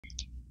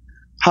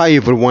Hi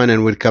everyone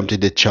and welcome to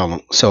the channel.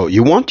 So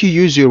you want to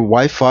use your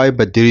Wi-Fi,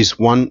 but there is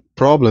one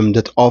problem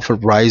that often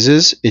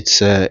rises.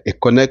 It's a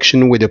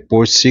connection with a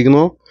poor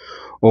signal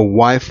or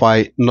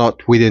Wi-Fi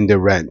not within the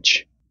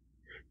range.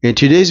 In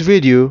today's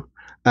video,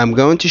 I'm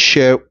going to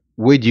share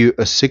with you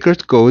a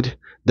secret code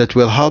that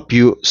will help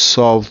you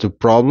solve the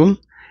problem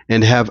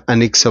and have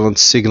an excellent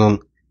signal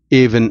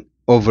even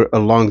over a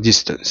long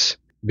distance.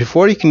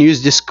 Before you can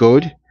use this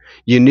code,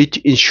 you need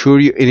to ensure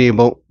you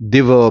enable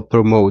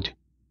developer mode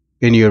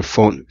in your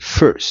phone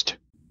first.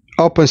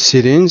 Open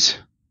settings.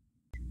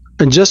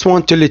 I just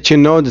want to let you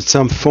know that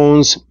some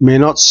phones may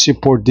not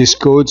support these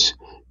codes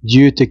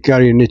due to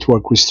carrier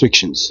network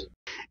restrictions.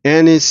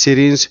 And in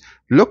settings,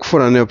 look for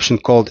an option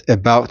called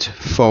About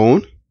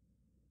Phone.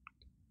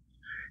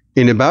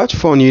 In About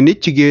Phone, you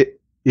need to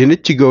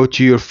go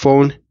to your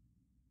phone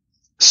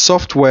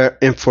software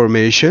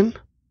information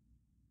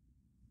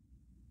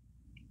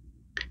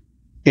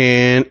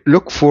and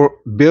look for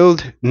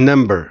build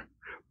number.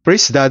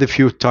 Press that a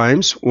few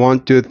times,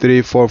 1, 2,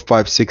 3, 4,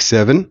 5, 6,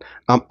 7.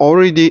 I'm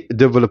already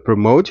developer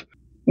mode.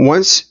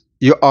 Once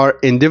you are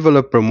in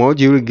developer mode,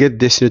 you will get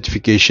this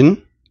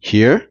notification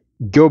here.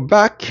 Go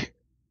back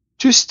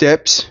 2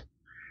 steps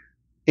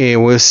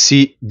and we'll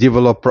see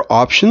developer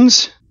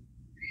options.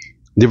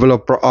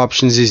 Developer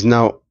options is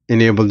now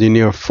enabled in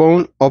your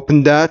phone.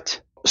 Open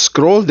that,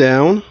 scroll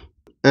down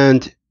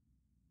and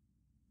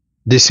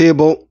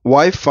disable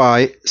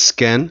Wi-Fi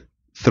scan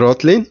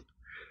throttling.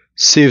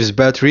 Saves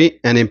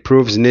battery and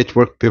improves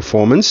network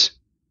performance.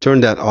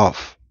 Turn that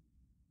off.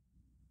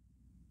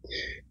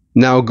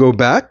 Now go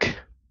back.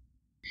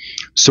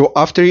 So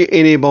after you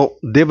enable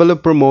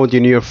developer mode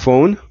in your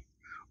phone,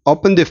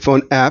 open the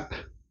phone app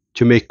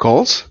to make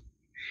calls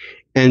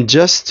and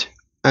just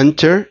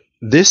enter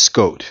this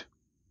code: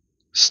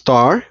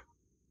 star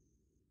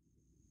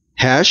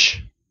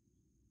hash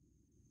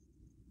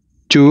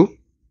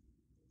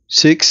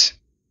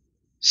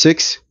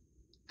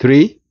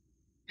 2663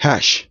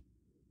 hash.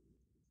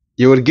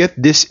 You will get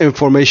this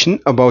information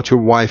about your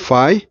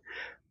Wi-Fi.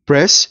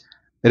 Press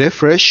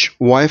refresh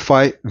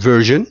Wi-Fi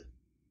version.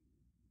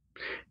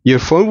 Your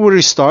phone will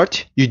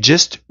restart. You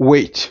just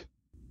wait.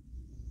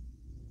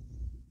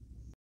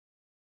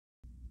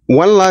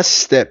 One last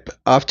step.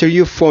 After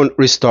your phone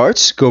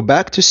restarts, go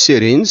back to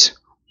settings,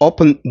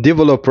 open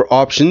developer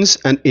options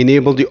and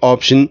enable the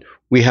option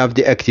we have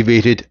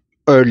deactivated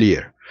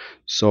earlier.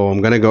 So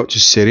I'm gonna go to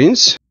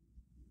settings,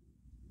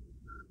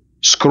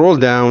 scroll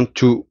down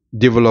to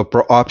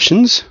developer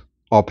options,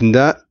 open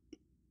that.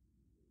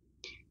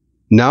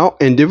 Now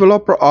in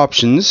developer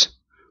options,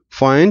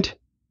 find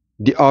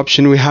the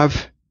option we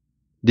have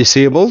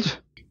disabled.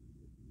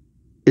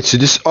 It's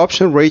this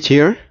option right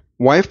here: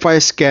 Wi-Fi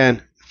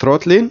scan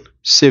throttling,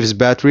 saves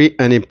battery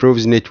and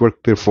improves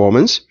network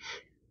performance.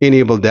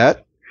 Enable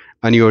that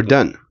and you're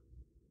done.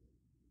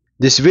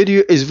 This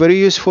video is very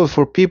useful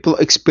for people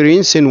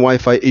experiencing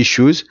Wi-Fi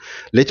issues.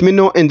 Let me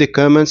know in the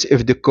comments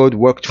if the code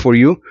worked for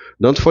you.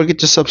 Don't forget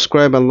to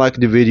subscribe and like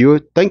the video.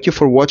 Thank you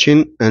for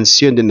watching and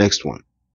see you in the next one.